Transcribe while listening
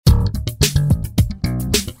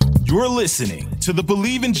You're listening to the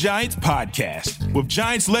Believe in Giants podcast with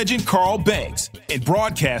Giants legend Carl Banks and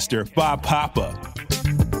broadcaster Bob Papa.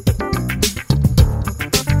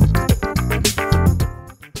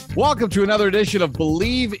 Welcome to another edition of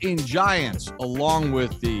Believe in Giants, along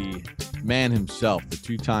with the man himself, the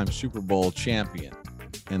two-time Super Bowl champion,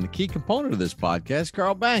 and the key component of this podcast,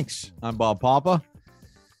 Carl Banks. I'm Bob Papa.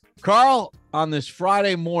 Carl, on this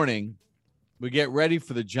Friday morning, we get ready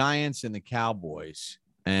for the Giants and the Cowboys.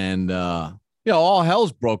 And, all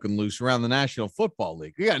hell's broken loose around the National Football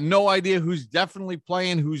League. We got no idea who's definitely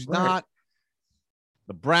playing, who's not.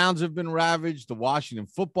 The Browns have been ravaged. The Washington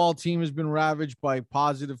football team has been ravaged by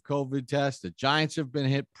positive COVID tests. The Giants have been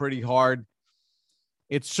hit pretty hard.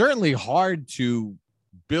 It's certainly hard to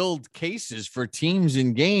build cases for teams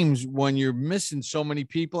in games when you're missing so many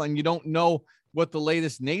people and you don't know what the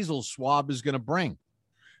latest nasal swab is going to bring.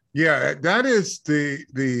 Yeah, that is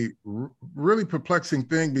the really perplexing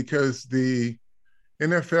thing, because the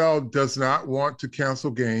NFL does not want to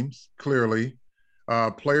cancel games, clearly.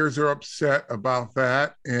 Players are upset about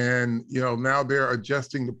that. And, now they're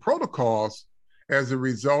adjusting the protocols as a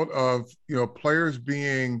result of, players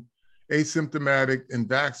being asymptomatic and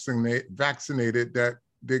vaccinated, that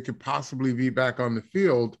they could possibly be back on the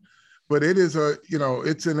field. But it is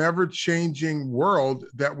it's an ever-changing world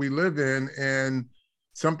that we live in, and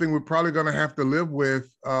something we're probably going to have to live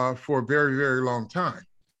with for a very, very long time.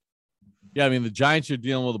 Yeah, I mean, the Giants are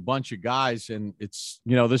dealing with a bunch of guys, and it's,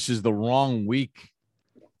 this is the wrong week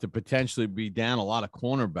to potentially be down a lot of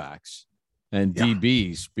cornerbacks and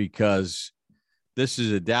DBs, because this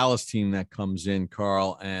is a Dallas team that comes in,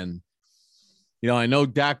 Carl. And, I know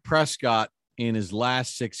Dak Prescott in his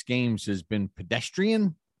last 6 games has been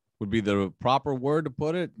pedestrian, would be the proper word to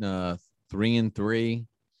put it. 3-3.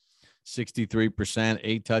 63%,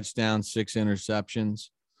 8 touchdowns, 6 interceptions.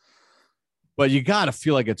 But you got to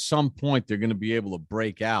feel like at some point they're going to be able to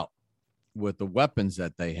break out with the weapons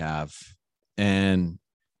that they have. And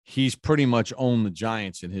he's pretty much owned the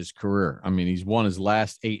Giants in his career. I mean, he's won his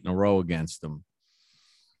last 8 in a row against them.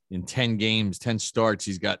 In 10 games, 10 starts,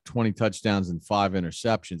 he's got 20 touchdowns and 5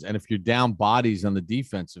 interceptions. And if you're down bodies on the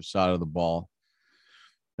defensive side of the ball,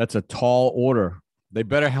 that's a tall order. They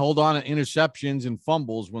better hold on to interceptions and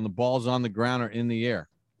fumbles when the ball's on the ground or in the air.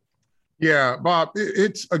 Yeah, Bob,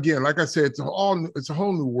 it's, again, like I said, it's a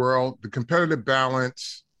whole new world. The competitive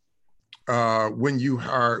balance,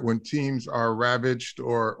 when teams are ravaged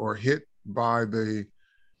or hit by the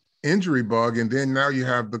injury bug, and then now you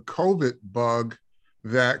have the COVID bug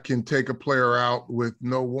that can take a player out with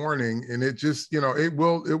no warning, and it just, it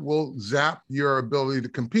will zap your ability to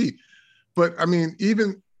compete. But I mean,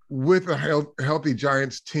 even with a healthy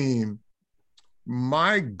Giants team,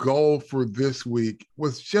 my goal for this week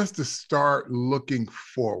was just to start looking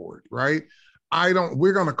forward, right?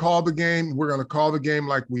 We're going to call the game. We're going to call the game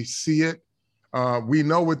like we see it. We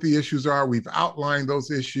know what the issues are. We've outlined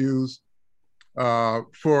those issues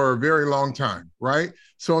for a very long time, right?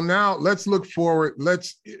 So now let's look forward.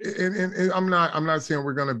 And I'm not saying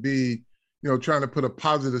we're going to be, trying to put a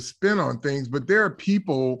positive spin on things, but there are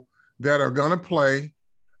people that are going to play,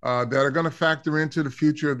 that are going to factor into the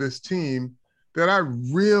future of this team, that I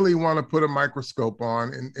really want to put a microscope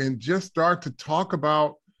on and just start to talk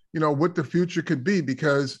about, what the future could be,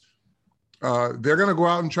 because they're going to go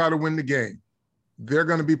out and try to win the game. They're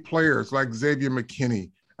going to be players like Xavier McKinney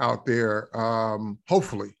out there,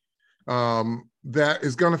 hopefully, that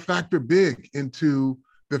is going to factor big into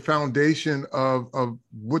the foundation of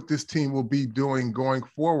what this team will be doing going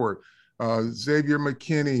forward. Xavier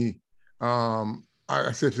McKinney,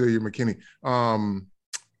 I said Xavier McKinney,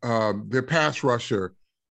 their pass rusher,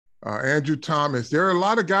 Andrew Thomas. There are a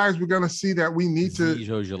lot of guys we're going to see that we need to.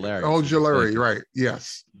 Ojulari, right?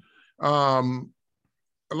 Yes. A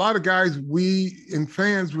lot of guys we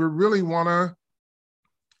fans we really want to,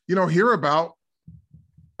 hear about,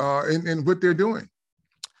 and what they're doing.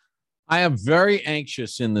 I am very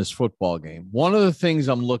anxious in this football game. One of the things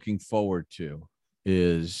I'm looking forward to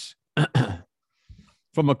is.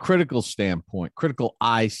 From a critical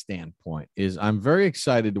eye standpoint, is I'm very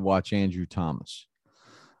excited to watch Andrew Thomas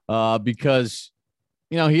because,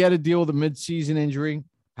 he had to deal with a midseason injury.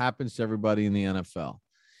 Happens to everybody in the NFL.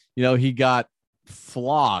 He got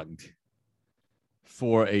flogged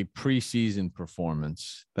for a preseason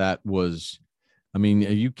performance that was,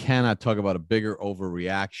 you cannot talk about a bigger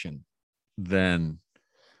overreaction than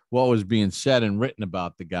what was being said and written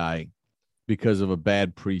about the guy because of a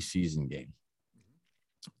bad preseason game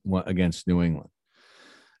against New England.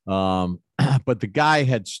 But the guy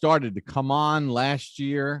had started to come on last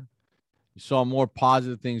year You saw more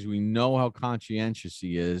positive things. We know how conscientious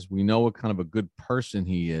he is. We know what kind of a good person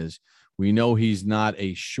he is. We know he's not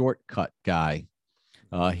a shortcut guy.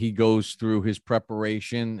 He goes through his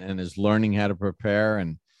preparation and is learning how to prepare.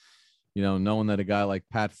 And, knowing that a guy like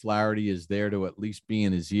Pat Flaherty is there to at least be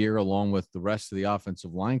in his ear along with the rest of the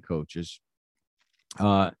offensive line coaches,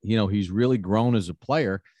 he's really grown as a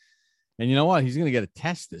player. And you know what? He's going to get a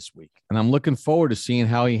test this week. And I'm looking forward to seeing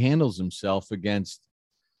how he handles himself against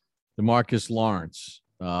DeMarcus Lawrence,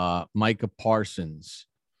 Micah Parsons,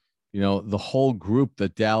 the whole group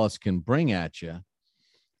that Dallas can bring at you.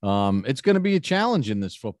 It's going to be a challenge in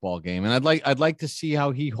this football game. And I'd like to see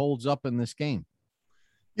how he holds up in this game.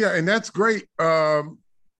 Yeah, and that's great. And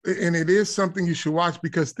it is something you should watch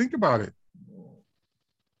because think about it.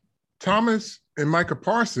 Thomas and Micah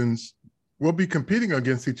Parsons will be competing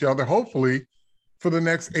against each other, hopefully, for the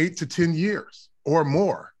next 8 to 10 years or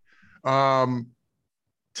more.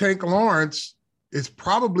 Tank Lawrence is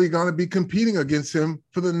probably going to be competing against him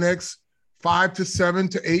for the next 5 to 7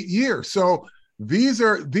 to 8 years. So these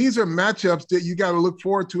are matchups that you got to look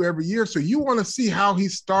forward to every year. So you want to see how he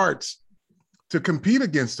starts to compete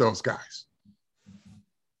against those guys.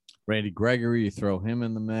 Randy Gregory, you throw him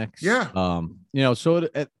in the mix. Yeah. So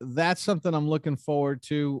that's something I'm looking forward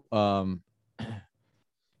to.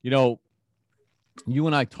 You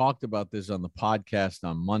and I talked about this on the podcast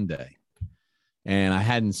on Monday, and I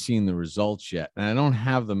hadn't seen the results yet, and I don't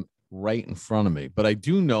have them right in front of me, but I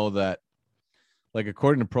do know that, like,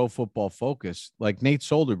 according to Pro Football Focus, like, Nate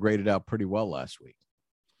Solder graded out pretty well last week.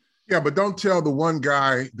 Yeah, but don't tell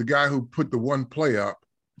the guy who put the one play up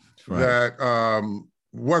that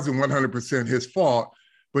wasn't 100% his fault,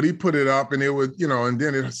 but he put it up and it was, and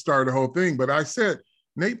then it started the whole thing. But I said,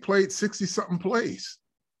 Nate played 60-something plays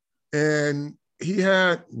and he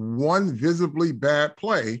had one visibly bad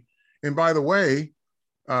play. And by the way,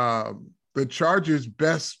 the Chargers'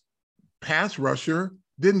 best pass rusher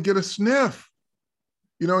didn't get a sniff.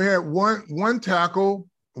 He had one tackle,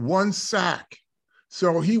 one sack.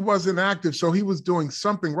 So he wasn't active. So he was doing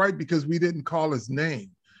something right because we didn't call his name.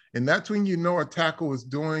 And that's when you know a tackle is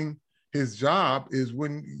doing his job, is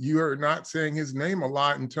when you're not saying his name a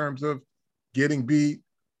lot in terms of getting beat,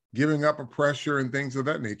 giving up a pressure and things of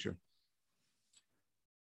that nature.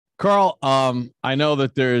 Carl, I know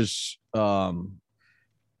that there's a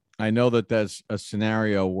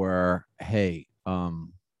scenario where, hey,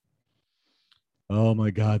 oh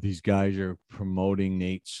my God, these guys are promoting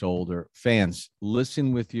Nate Solder. Fans,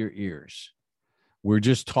 listen with your ears. We're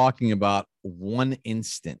just talking about one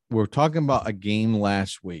instant. We're talking about a game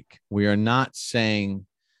last week. We are not saying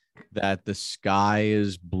that the sky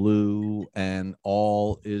is blue and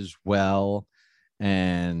all is well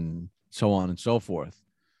and so on and so forth.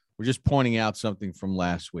 We're just pointing out something from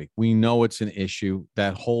last week. We know it's an issue.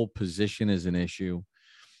 That whole position is an issue.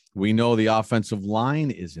 We know the offensive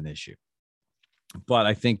line is an issue. But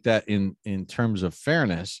I think that in terms of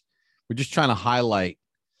fairness, we're just trying to highlight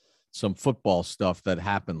some football stuff that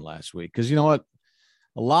happened last week. Because you know what?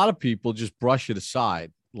 A lot of people just brush it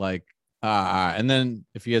aside. Like, and then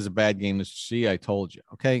if he has a bad game to see, I told you.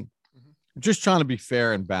 Okay. I'm just trying to be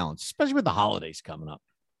fair and balanced, especially with the holidays coming up.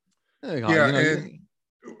 Yeah.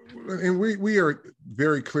 And we are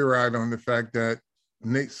very clear-eyed on the fact that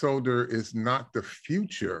Nate Solder is not the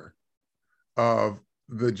future of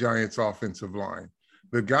the Giants offensive line.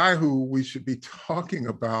 The guy who we should be talking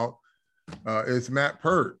about is Matt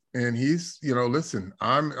Peart. And he's, listen,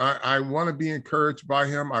 I want to be encouraged by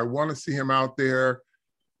him. I want to see him out there.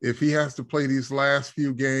 If he has to play these last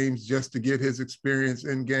few games just to get his experience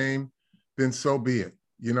in game, then so be it.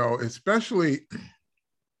 Especially,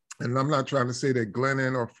 and I'm not trying to say that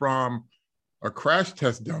Glennon or Fromm are crash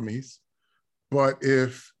test dummies, but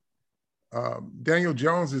if Daniel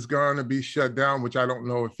Jones is going to be shut down, which I don't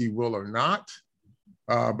know if he will or not.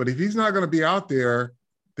 But if he's not going to be out there,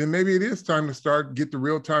 then maybe it is time to get the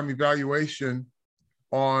real-time evaluation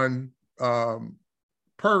on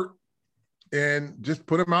Peart and just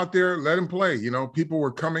put him out there, let him play. People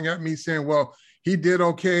were coming at me saying, well, he did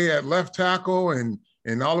okay at left tackle and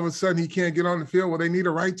all of a sudden he can't get on the field. Well, they need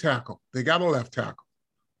a right tackle. They got a left tackle.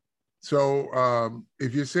 So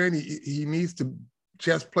if you're saying he needs to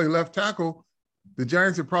just play left tackle, the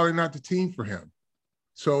Giants are probably not the team for him.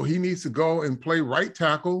 So he needs to go and play right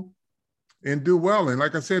tackle and do well. And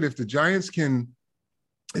like I said, if the Giants if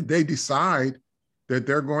they decide that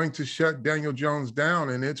they're going to shut Daniel Jones down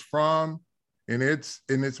and it's Fromm and it's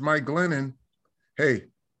Mike Glennon, hey,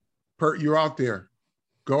 Peart, you're out there.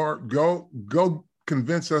 Go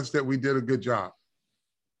convince us that we did a good job.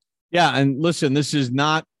 Yeah, and listen, this is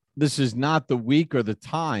not the week or the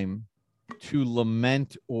time to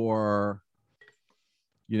lament or,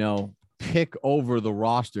 pick over the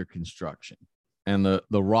roster construction and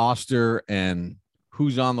the roster and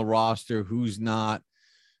who's on the roster, who's not,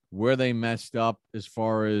 where they messed up as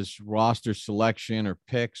far as roster selection or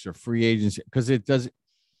picks or free agency, because it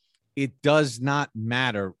does not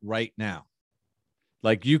matter right now.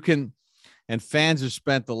 Like and fans have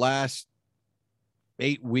spent the last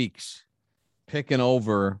 8 weeks picking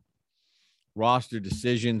over roster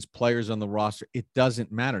decisions, players on the roster. It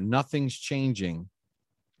doesn't matter. Nothing's changing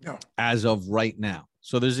as of right now.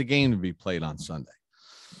 So there's a game to be played on Sunday.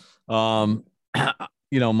 Mike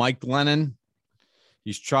Glennon,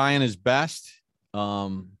 he's trying his best.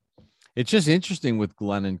 It's just interesting with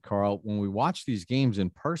Glennon, Carl, when we watch these games in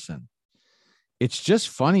person, it's just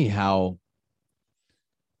funny how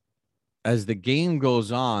as the game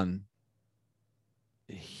goes on,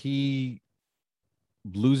 he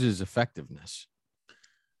loses effectiveness.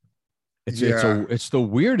 It's the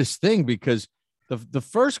weirdest thing, because the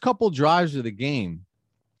first couple drives of the game,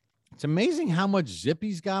 it's amazing how much zip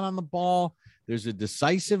he's got on the ball. There's a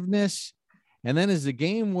decisiveness. And then as the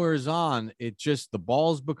game wears on, the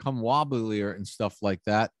balls become wobblier and stuff like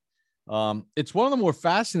that. It's one of the more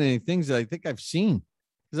fascinating things that I think I've seen,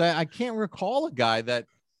 because I can't recall a guy that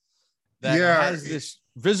has this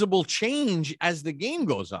visible change as the game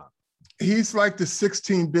goes on. He's like the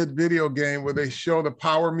 16-bit video game where they show the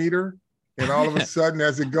power meter, and all of a sudden,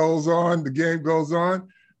 as it goes on, the game goes on.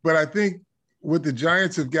 But I think what the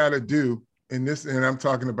Giants have got to do in this, and I'm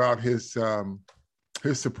talking about his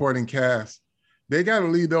supporting cast, they got to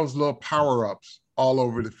leave those little power-ups all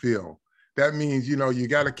over the field. That means, you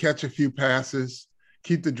got to catch a few passes,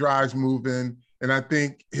 keep the drives moving. And I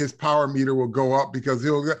think his power meter will go up, because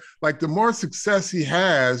the more success he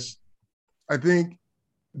has, I think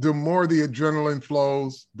the more the adrenaline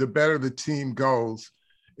flows, the better the team goes.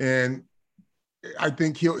 And I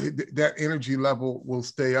think that energy level will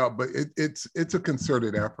stay up, but it's a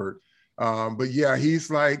concerted effort. But yeah, he's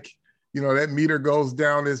like, that meter goes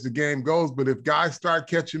down as the game goes. But if guys start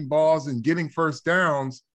catching balls and getting first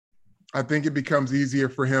downs, I think it becomes easier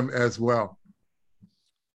for him as well.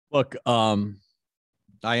 Look,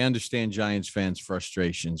 I understand Giants fans'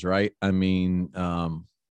 frustrations, right? I mean,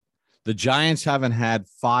 the Giants haven't had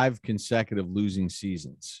 5 consecutive losing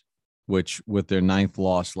seasons, which with their 9th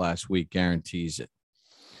loss last week guarantees it,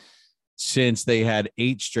 since they had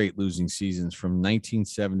 8 straight losing seasons from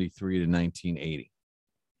 1973 to 1980.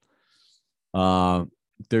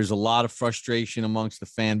 There's a lot of frustration amongst the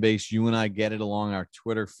fan base. You and I get it along our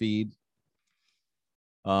Twitter feed.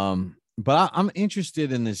 But I'm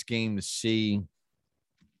interested in this game to see.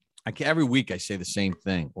 Every week I say the same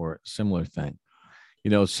thing or similar thing.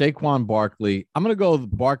 Saquon Barkley. I'm going to go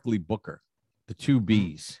with Barkley Booker, the 2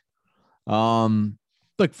 Bs.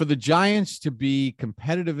 Look, for the Giants to be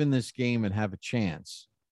competitive in this game and have a chance,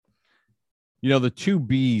 the 2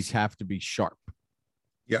 Bs have to be sharp.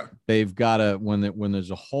 Yeah. They've got to, when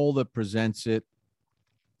there's a hole that presents it,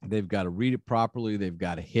 they've got to read it properly. They've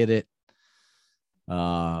got to hit it.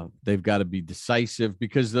 They've got to be decisive,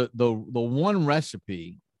 because the one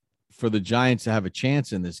recipe for the Giants to have a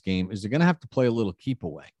chance in this game is they're going to have to play a little keep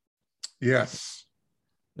away. Yes.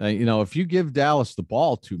 If you give Dallas the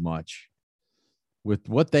ball too much with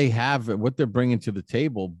what they have, what they're bringing to the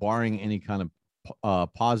table, barring any kind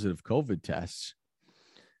of positive COVID tests,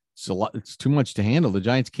 it's too much to handle. The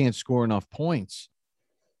Giants can't score enough points.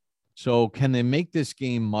 So can they make this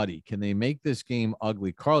game muddy? Can they make this game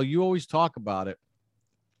ugly? Carl, you always talk about it.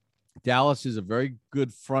 Dallas is a very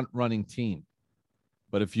good front running team,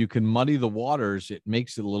 but if you can muddy the waters, it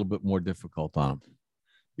makes it a little bit more difficult on them.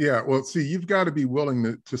 Yeah. Well, see, you've got to be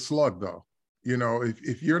willing to slug, though.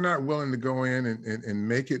 If you're not willing to go in and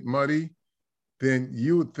make it muddy, then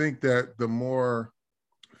you would think that the more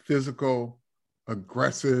physical,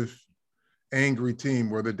 aggressive, angry team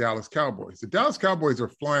were the Dallas Cowboys. The Dallas Cowboys are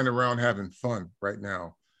flying around having fun right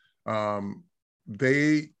now.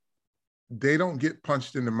 They don't get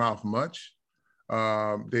punched in the mouth much.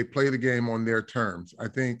 They play the game on their terms. I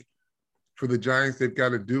think for the Giants, they've got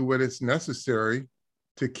to do what is necessary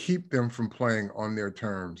to keep them from playing on their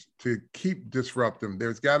terms, to disrupt them.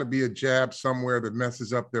 There's got to be a jab somewhere that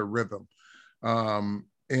messes up their rhythm.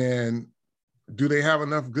 And do they have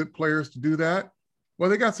enough good players to do that? Well,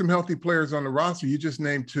 they got some healthy players on the roster. You just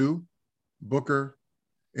named 2, Booker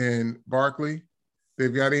and Barkley.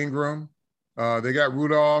 They've got Ingram. They got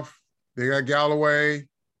Rudolph. They got Galladay.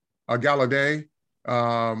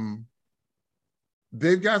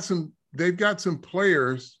 They've got some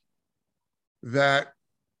players that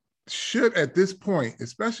should, at this point,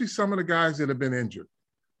 especially some of the guys that have been injured,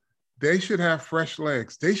 they should have fresh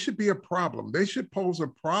legs. They should be a problem. They should pose a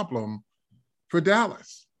problem for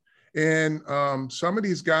Dallas. And some of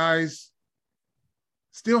these guys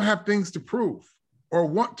still have things to prove or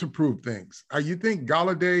want to prove things. You think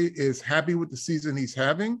Golladay is happy with the season he's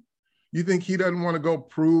having? You think he doesn't want to go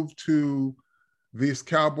prove to these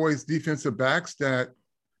Cowboys defensive backs that,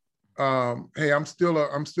 hey, I'm still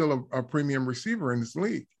a premium receiver in this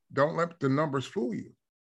league. Don't let the numbers fool you.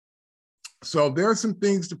 So there's some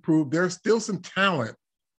things to prove. There's still some talent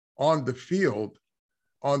on the field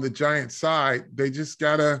on the Giants side. They just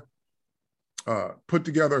got to put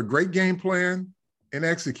together a great game plan and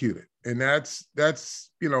execute it. And that's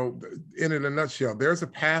in a nutshell. There's a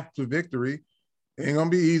path to victory. It ain't going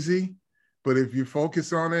to be easy, but if you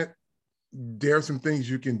focus on it, there are some things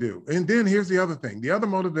you can do. And then here's the other thing, the other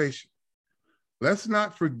motivation. Let's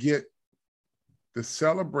not forget the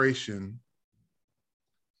celebration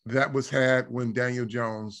that was had when Daniel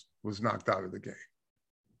Jones was knocked out of the game.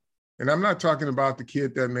 And I'm not talking about the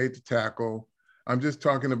kid that made the tackle. I'm just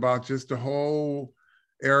talking about just the whole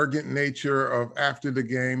arrogant nature of after the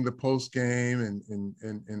game, the post game,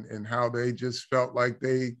 and how they just felt like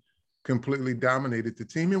they completely dominated the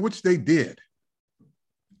team, in which they did.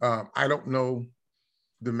 I don't know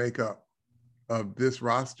the makeup of this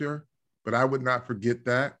roster, but I would not forget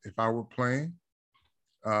that if I were playing.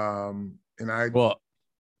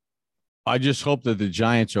 I just hope that the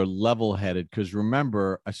Giants are level-headed, because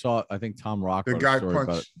remember, I think Tom Rock, the guy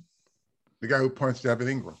who punched Evan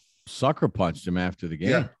Ingram, sucker punched him after the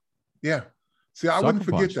game. Yeah. See, I wouldn't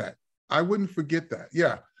forget that. I wouldn't forget that.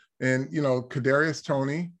 Yeah. And, Kadarius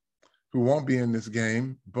Toney, who won't be in this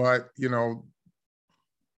game, but,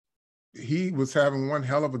 he was having one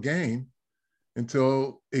hell of a game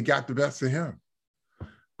until it got the best of him.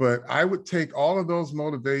 But I would take all of those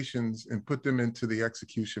motivations and put them into the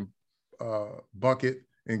execution bucket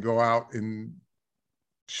and go out and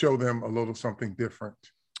show them a little something different.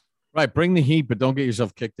 Right. Bring the heat, but don't get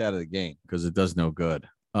yourself kicked out of the game, because it does no good.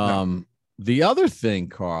 No. The other thing,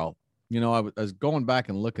 Carl, I was going back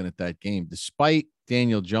and looking at that game. Despite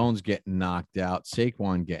Daniel Jones getting knocked out,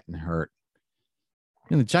 Saquon getting hurt,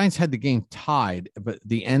 the Giants had the game tied, but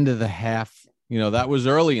the end of the half, that was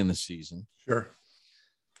early in the season. Sure.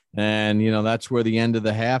 And, that's where the end of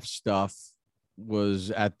the half stuff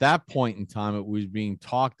was. At that point in time, it was being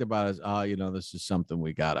talked about as, this is something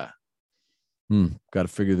we got to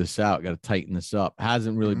figure this out. Got to tighten this up.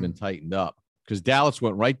 Hasn't really been tightened up, because Dallas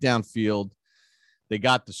went right downfield. They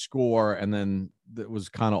got the score, and then that was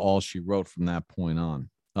kind of all she wrote from that point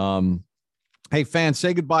on. Hey, fans,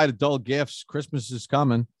 say goodbye to dull gifts. Christmas is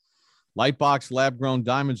coming. Lightbox lab-grown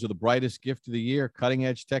diamonds are the brightest gift of the year.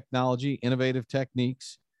 Cutting-edge technology, innovative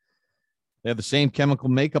techniques. They have the same chemical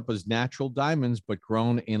makeup as natural diamonds, but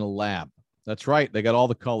grown in a lab. That's right. They got all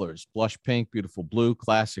the colors: blush pink, beautiful blue,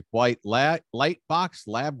 classic white, Lightbox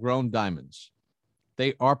lab-grown diamonds.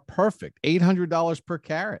 They are perfect. $800 per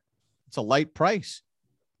carat. It's a light price.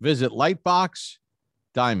 Visit Lightbox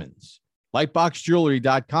Diamonds.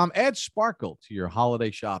 Lightboxjewelry.com. Add sparkle to your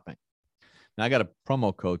holiday shopping. Now, I got a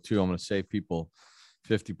promo code, too. I'm going to save people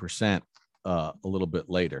 50% a little bit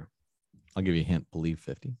later. I'll give you a hint. Believe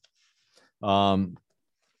 50. But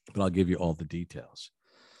I'll give you all the details.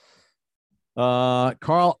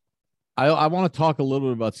 Carl, I want to talk a little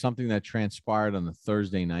bit about something that transpired on the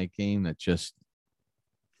Thursday night game that just –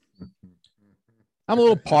 I'm a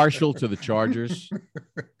little partial to the Chargers.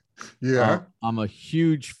 Yeah. I'm a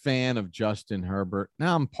huge fan of Justin Herbert.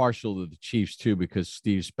 Now I'm partial to the Chiefs, too, because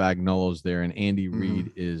Steve Spagnuolo's there and Andy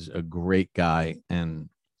Reid is a great guy. And,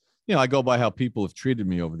 I go by how people have treated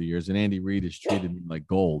me over the years, and Andy Reid has treated me like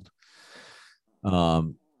gold.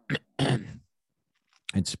 And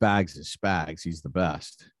Spags is Spags. He's the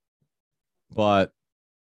best. But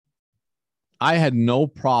I had no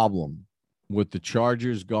problem with the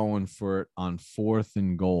Chargers going for it on 4th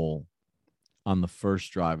and goal on the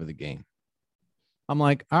first drive of the game. I'm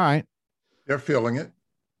like, all right. They're feeling it.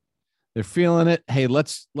 They're feeling it. Hey,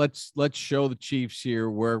 let's show the Chiefs here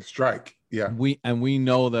where strike. Yeah. We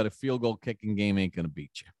know that a field goal kicking game ain't going to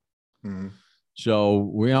beat you. Mm-hmm. So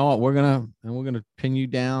we're going to pin you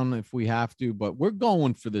down if we have to, but we're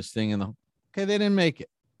going for this thing. And they didn't make it.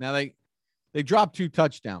 Now they dropped 2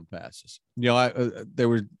 touchdown passes. They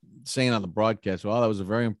were saying on the broadcast, well, that was a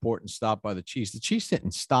very important stop by the Chiefs. The Chiefs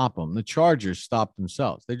didn't stop them. The Chargers stopped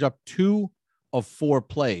themselves. They dropped 2 of 4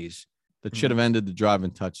 plays that should have ended the drive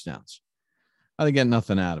in touchdowns. They get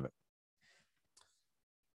nothing out of it.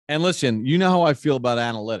 And listen, you know how I feel about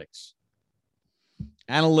analytics.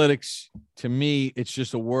 Analytics, to me, it's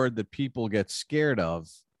just a word that people get scared of,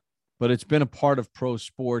 but it's been a part of pro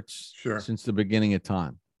sports since the beginning of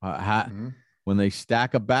time. When they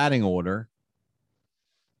stack a batting order,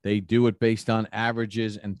 they do it based on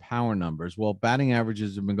averages and power numbers. Well, batting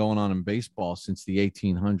averages have been going on in baseball since the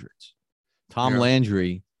 1800s. Tom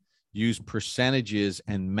Landry used percentages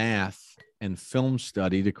and math and film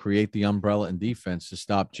study to create the umbrella in defense to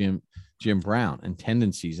stop Jim Brown and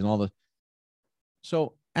tendencies and all the.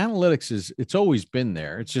 So analytics it's always been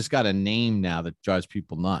there. It's just got a name now that drives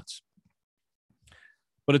people nuts.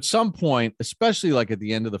 But at some point, especially like at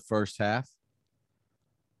the end of the first half,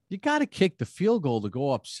 you got to kick the field goal to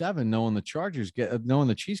go up 7, knowing the Chiefs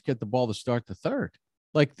get the ball to start the third.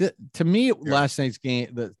 Like to me, last night's game,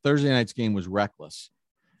 the Thursday night's game was reckless,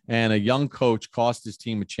 and a young coach cost his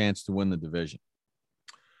team a chance to win the division.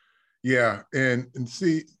 Yeah, and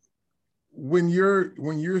see, when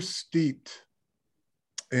you're steeped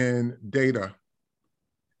in data,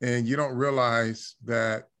 and you don't realize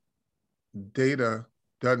that data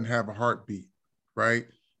doesn't have a heartbeat, right?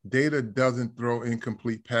 Data doesn't throw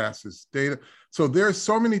incomplete passes. So there's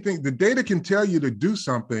so many things. The data can tell you to do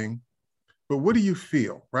something, but what do you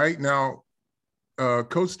feel, right? Now,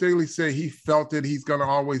 Coach Staley said he felt it. He's going to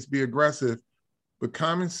always be aggressive, but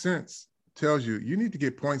common sense tells you need to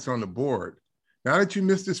get points on the board. Now that you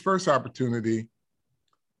missed this first opportunity,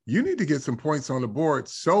 you need to get some points on the board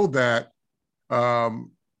so that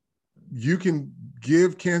you can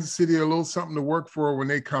give Kansas City a little something to work for when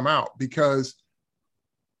they come out. Because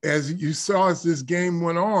as you saw as this game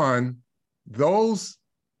went on, those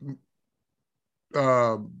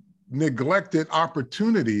neglected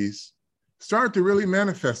opportunities start to really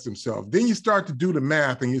manifest themselves. Then you start to do the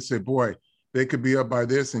math and you say, boy, they could be up by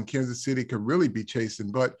this and Kansas City could really be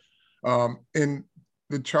chasing. But and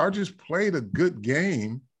the Chargers played a good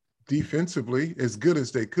game defensively, as good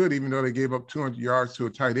as they could, even though they gave up 200 yards to a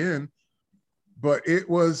tight end. But it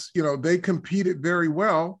was, they competed very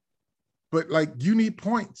well. But like, you need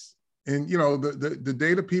points. And, the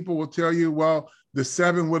data people will tell you, well, the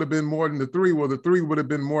 7 would have been more than the 3. Well, the 3 would have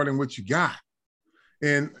been more than what you got.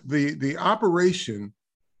 And the operation,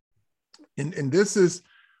 and this is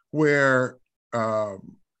where I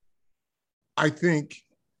think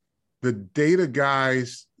the data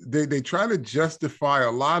guys, they try to justify a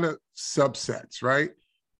lot of subsets, right?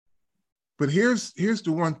 But here's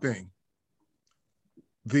the one thing.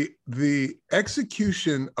 The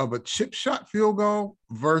execution of a chip shot field goal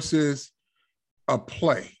versus a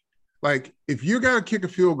play. Like, if you got to kick a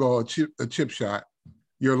field goal, a chip shot,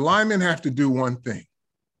 your linemen have to do one thing.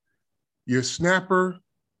 Your snapper,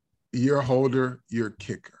 your holder, your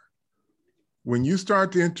kicker. When you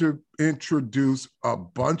start to introduce a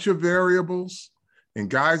bunch of variables and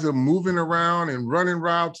guys are moving around and running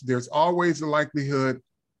routes, there's always a likelihood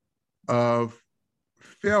of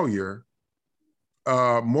failure,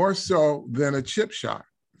 more so than a chip shot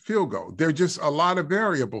field goal. There are just a lot of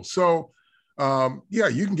variables. So, you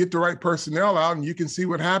can get the right personnel out and you can see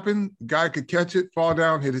what happened. Guy could catch it, fall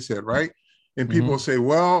down, hit his head, right? And people will say,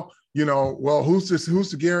 who's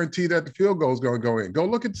to guarantee that the field goal is going to go in? Go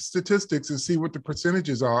look at the statistics and see what the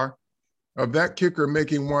percentages are of that kicker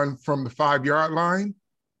making one from the 5-yard line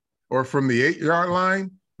or from the 8-yard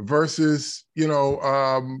line versus,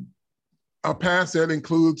 a pass that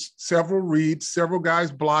includes several reads, several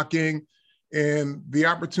guys blocking, and the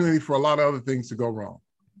opportunity for a lot of other things to go wrong.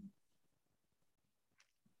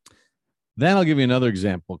 Then I'll give you another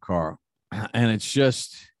example, Carl. And it's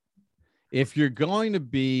just, if you're going to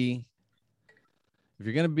use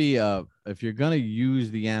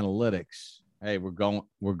the analytics, hey, we're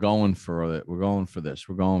going for it. We're going for this.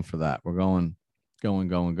 We're going for that. We're going.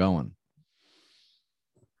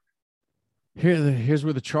 Here's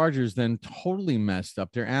where the Chargers then totally messed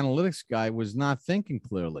up. Their analytics guy was not thinking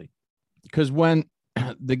clearly, because when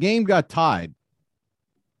the game got tied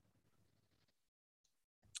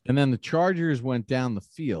and then the Chargers went down the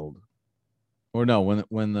field, or no,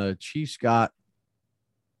 when the Chiefs got,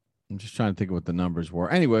 I'm just trying to think of what the numbers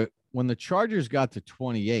were. Anyway, when the Chargers got to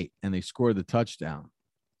 28 and they scored the touchdown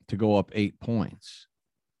to go up 8 points,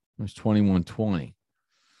 it was 21-20.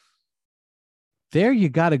 There you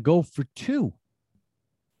got to go for 2.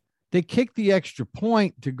 They kicked the extra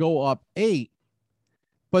point to go up 8,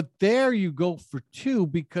 but there you go for 2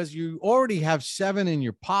 because you already have 7 in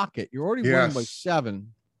your pocket. You're already winning by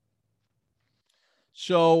 7.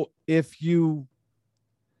 So if you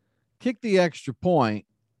kick the extra point,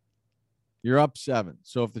 you're up 7.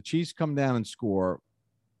 So if the Chiefs come down and score,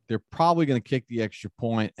 they're probably going to kick the extra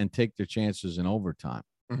point and take their chances in overtime.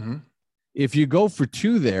 Mm-hmm. If you go for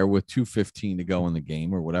 2 there with 2:15 to go in the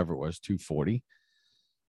game or whatever it was, 2:40,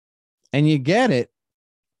 and you get it,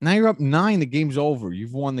 now you're up 9. The game's over.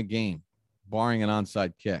 You've won the game, barring an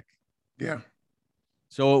onside kick. Yeah.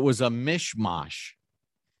 So it was a mishmash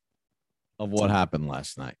of what happened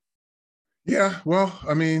last night. Yeah, well,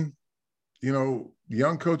 I mean,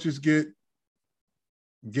 young coaches get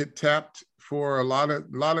tapped for a lot of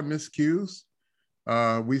miscues.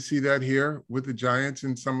 We see that here with the Giants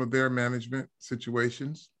in some of their management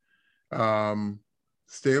situations.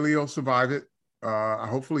 Staley will survive it.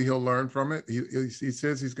 Hopefully he'll learn from it. He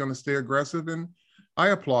says he's going to stay aggressive, and I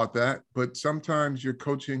applaud that. But sometimes your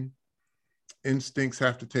coaching instincts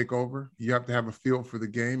have to take over. You have to have a feel for the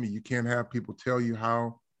game, and you can't have people tell you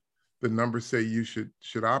how the numbers say you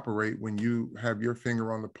should operate when you have your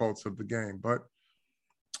finger on the pulse of the game. But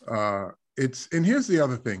and here's the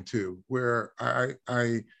other thing too, where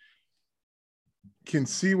I can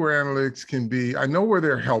see where analytics can be. I know where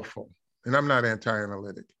they're helpful, and I'm not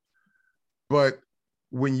anti-analytic, but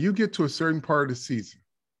when you get to a certain part of the season,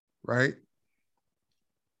 right?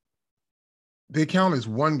 They count as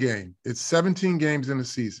one game. It's 17 games in a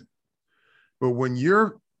season. But when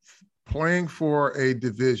you're playing for a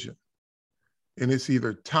division and it's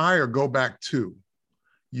either tie or go back two,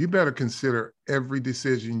 you better consider every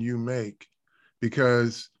decision you make,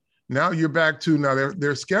 because now you're back to, now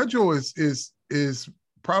their schedule is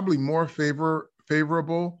probably more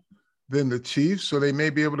favorable than the Chiefs, so they may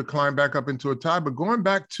be able to climb back up into a tie. But going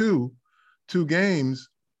back two games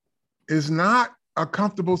is not a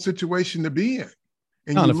comfortable situation to be in.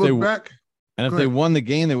 And you look back. And if they won the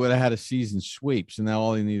game, they would have had a season sweep. So now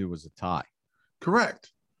all they needed was a tie.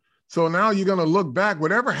 Correct. So now you're going to look back.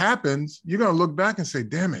 Whatever happens, you're going to look back and say,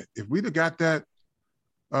 damn it, if we'd have got that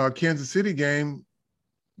Kansas City game,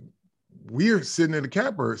 we're sitting in the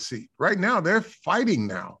catbird seat. Right now, they're fighting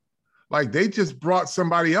now. Like they just brought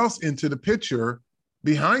somebody else into the picture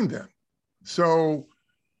behind them. So,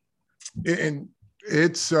 and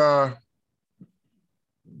it's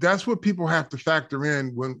that's what people have to factor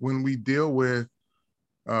in when we deal with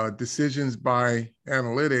decisions by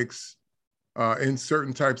analytics in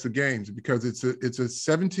certain types of games, because it's a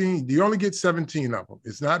 17, you only get 17 of them.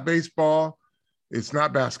 It's not baseball, it's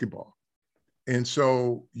not basketball. And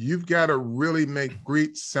so you've got to really make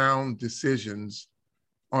great sound decisions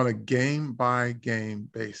on a game by game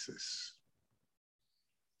basis.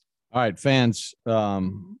 All right, fans, I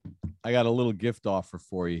got a little gift offer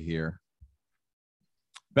for you here.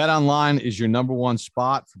 BetOnline is your number one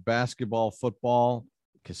spot for basketball, football,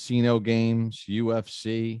 casino games,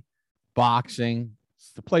 UFC, boxing.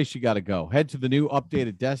 It's the place you got to go. Head to the new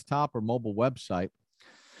updated desktop or mobile website.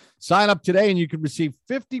 Sign up today and you can receive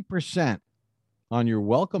 50% on your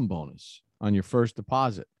welcome bonus on your first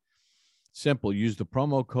deposit. Simple. Use the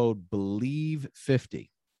promo code BELIEVE50,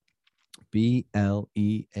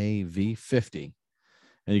 BLEAV 50.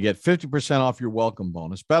 And you get 50% off your welcome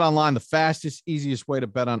bonus. BetOnline, the fastest, easiest way to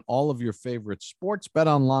bet on all of your favorite sports.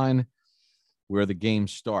 BetOnline, where the game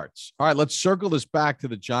starts. All right, let's circle this back to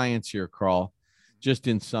the Giants here, Carl. Just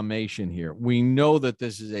in summation here, we know that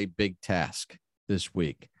this is a big task this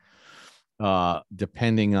week,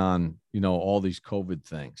 depending on, all these COVID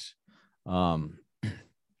things.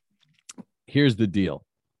 Here's the deal.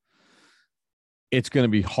 It's going to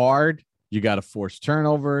be hard. You got to force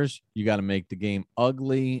turnovers. You got to make the game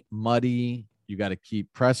ugly, muddy. You got to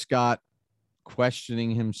keep Prescott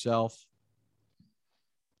questioning himself.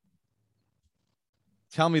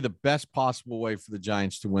 Tell me the best possible way for the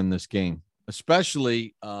Giants to win this game,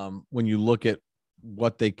 especially when you look at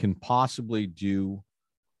what they can possibly do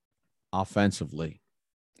offensively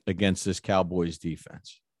against this Cowboys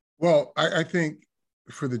defense. Well, I think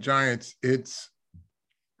for the Giants, it's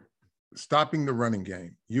stopping the running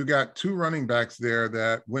game. You got two running backs there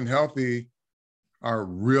that, when healthy, are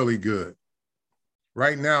really good.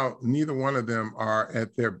 Right now, neither one of them are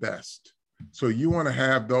at their best. So you want to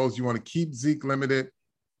have those. You want to keep Zeke limited.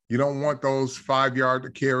 You don't want those 5-yard to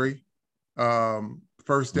carry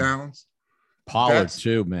first downs. Pollard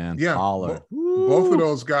too, man. Yeah, Pollard. Both of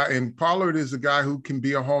those guys. And Pollard is a guy who can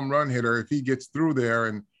be a home run hitter if he gets through there.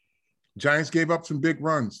 And Giants gave up some big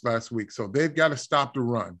runs last week. So they've got to stop the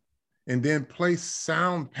run and then play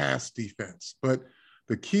sound pass defense. But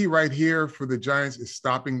the key right here for the Giants is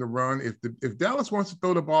stopping the run. If Dallas wants to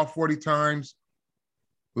throw the ball 40 times,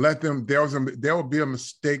 let them. There will be a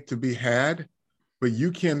mistake to be had, but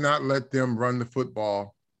you cannot let them run the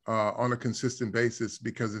football on a consistent basis,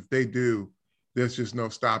 because if they do, there's just no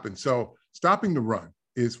stopping. So stopping the run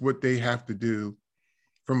is what they have to do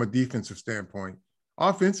from a defensive standpoint.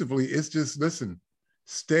 Offensively, it's just, listen,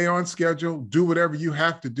 stay on schedule, do whatever you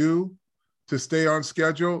have to do to stay on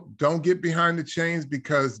schedule. Don't get behind the chains,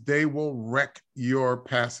 because they will wreck your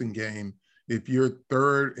passing game. If you're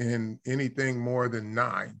third in anything more than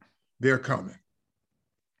 9, they're coming.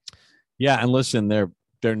 Yeah, and listen,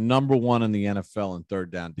 They're number one in the NFL in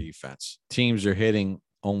third down defense. Teams are hitting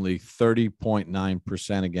only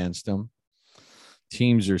 30.9% against them.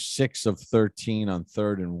 Teams are 6 of 13 on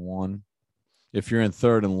 3rd and 1. If you're in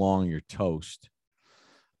 3rd and long, you're toast.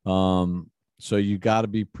 So you got to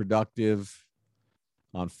be productive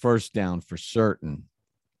on first down for certain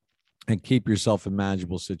and keep yourself in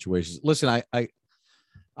manageable situations. Listen, I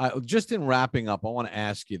just in wrapping up, I want to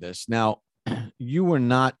ask you this. Now, you were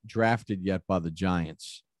not drafted yet by the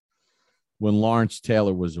Giants when Lawrence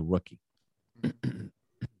Taylor was a rookie. I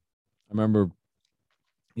remember,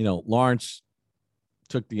 Lawrence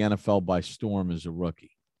took the NFL by storm as a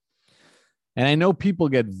rookie. And I know people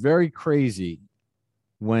get very crazy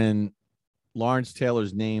when Lawrence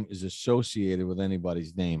Taylor's name is associated with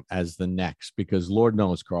anybody's name as the next, because Lord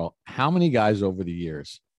knows, Carl, how many guys over the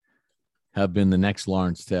years have been the next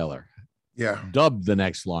Lawrence Taylor? Yeah. Dubbed the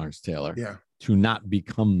next Lawrence Taylor. Yeah. To not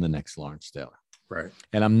become the next Lawrence Taylor. Right.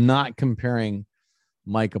 And I'm not comparing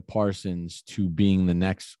Micah Parsons to being the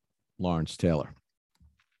next Lawrence Taylor.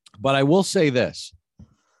 But I will say this,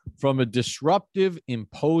 from a disruptive,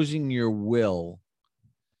 imposing your will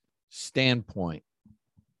standpoint,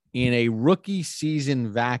 in a rookie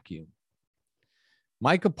season vacuum,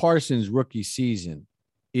 Micah Parsons' rookie season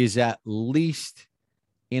is at least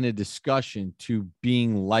in a discussion to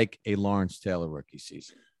being like a Lawrence Taylor rookie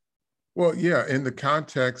season. Well, yeah, in the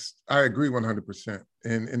context, I agree 100%.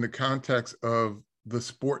 And in the context of the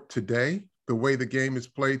sport today, the way the game is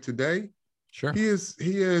played today, sure, he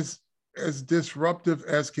is as disruptive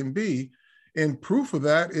as can be. And proof of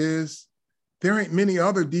that is there ain't many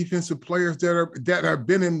other defensive players that have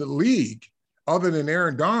been in the league other than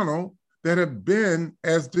Aaron Donald that have been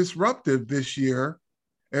as disruptive this year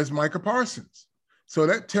as Micah Parsons. So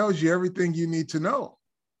that tells you everything you need to know.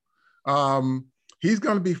 He's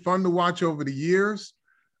going to be fun to watch over the years.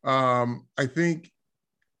 I think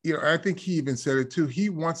he even said it too. He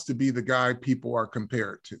wants to be the guy people are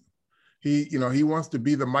compared to. He wants to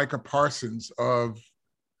be the Micah Parsons of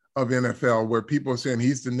NFL, where people are saying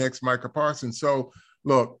he's the next Micah Parsons. So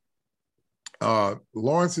look,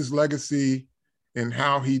 Lawrence's legacy and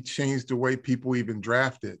how he changed the way people even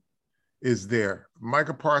drafted is there.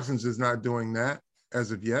 Micah Parsons is not doing that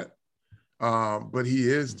as of yet. But he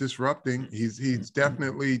is disrupting. He's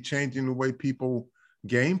definitely changing the way people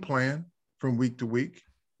game plan from week to week.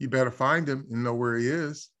 You better find him and know where he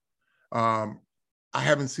is. I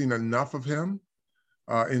haven't seen enough of him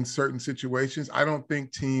in certain situations. I don't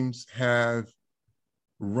think teams have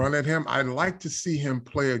run at him. I'd like to see him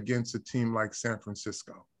play against a team like San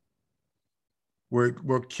Francisco, where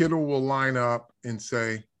Kittle will line up and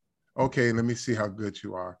say, okay, let me see how good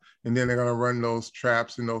you are. And then they're going to run those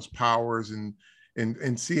traps and those powers and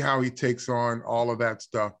see how he takes on all of that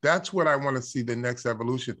stuff. That's what I want to see, the next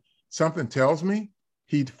evolution. Something tells me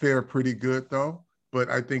he'd fare pretty good, though. But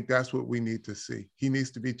I think that's what we need to see. He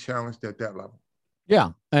needs to be challenged at that level.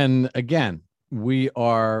 Yeah. And again,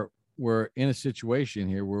 we're in a situation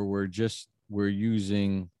here where we're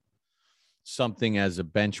using something as a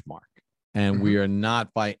benchmark. And we are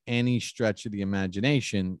not by any stretch of the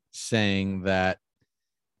imagination saying that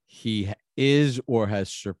he is or has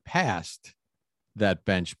surpassed that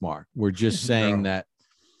benchmark. We're just saying that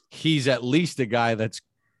he's at least a guy that's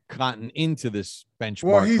gotten into this benchmark.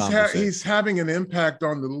 Well, he's having an impact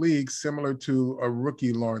on the league similar to a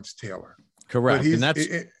rookie Lawrence Taylor. Correct. And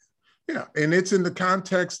and it's in the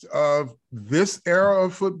context of this era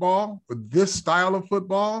of football, this style of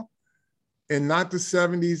football, and not the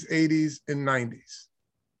 70s, 80s, and 90s,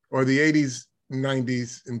 or the 80s,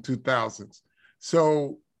 90s, and 2000s.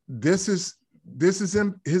 So this is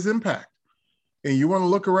his impact. And you want to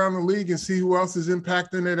look around the league and see who else is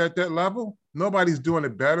impacting it at that level? Nobody's doing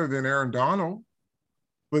it better than Aaron Donald.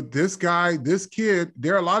 But this guy, this kid,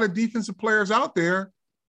 there are a lot of defensive players out there.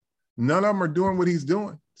 None of them are doing what he's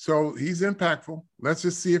doing. So he's impactful. Let's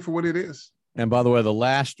just see it for what it is. And by the way, the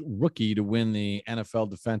last rookie to win the NFL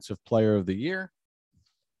Defensive Player of the Year,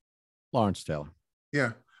 Lawrence Taylor.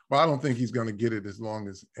 Yeah. Well, I don't think he's going to get it as long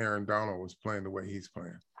as Aaron Donald was playing the way he's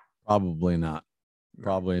playing. Probably not.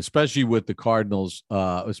 Probably, especially with the Cardinals,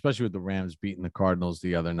 especially with the Rams beating the Cardinals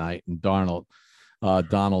the other night, and Donald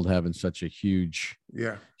having such a huge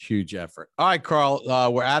effort. All right, Carl,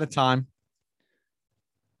 we're out of time.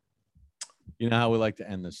 You know how we like to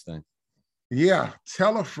end this thing. Yeah.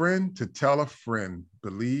 Tell a friend to tell a friend.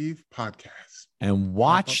 Believe podcast. And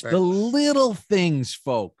watch the little things,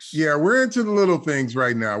 folks. Yeah, we're into the little things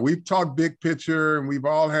right now. We've talked big picture, and we've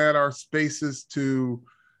all had our spaces to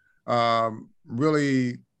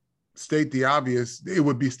really state the obvious. It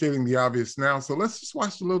would be stating the obvious now. So let's just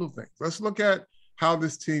watch the little things. Let's look at how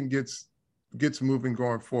this team gets gets moving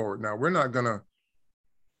going forward. Now, we're not going to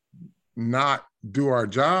not do our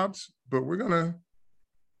jobs, but we're going to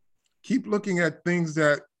keep looking at things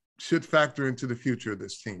that should factor into the future of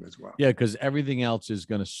this team as well. Yeah, because everything else is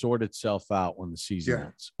going to sort itself out when the season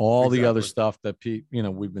ends. Exactly. The other stuff that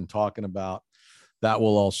we've been talking about, that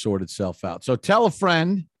will all sort itself out. So tell a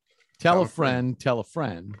friend, tell a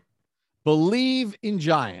friend. Believe in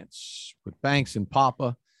Giants with Banks and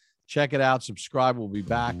Papa. Check it out. Subscribe. We'll be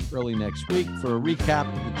back early next week for a recap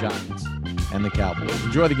of the Giants and the Cowboys.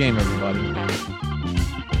 Enjoy the game, everybody.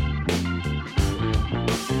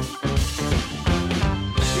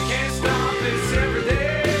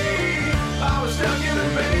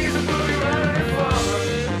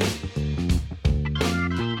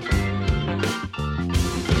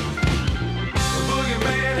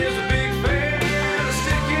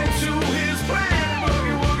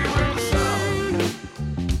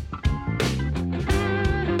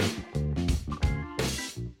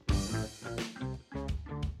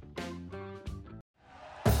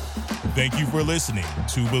 Thank you for listening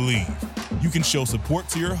to Believe. You can show support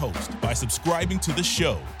to your host by subscribing to the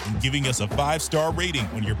show and giving us a 5-star rating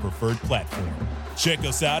on your preferred platform. Check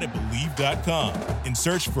us out at Believe.com and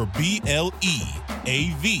search for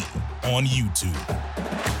BLEAV on YouTube.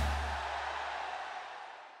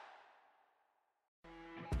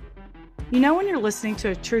 You know when you're listening to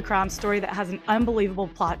a true crime story that has an unbelievable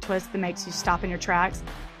plot twist that makes you stop in your tracks?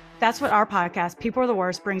 That's what our podcast, People Are the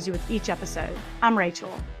Worst, brings you with each episode. I'm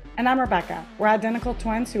Rachel. And I'm Rebecca. We're identical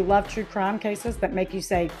twins who love true crime cases that make you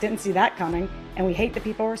say, didn't see that coming, and we hate the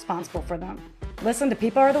people responsible for them. Listen to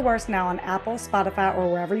People Are the Worst now on Apple, Spotify,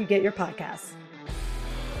 or wherever you get your podcasts.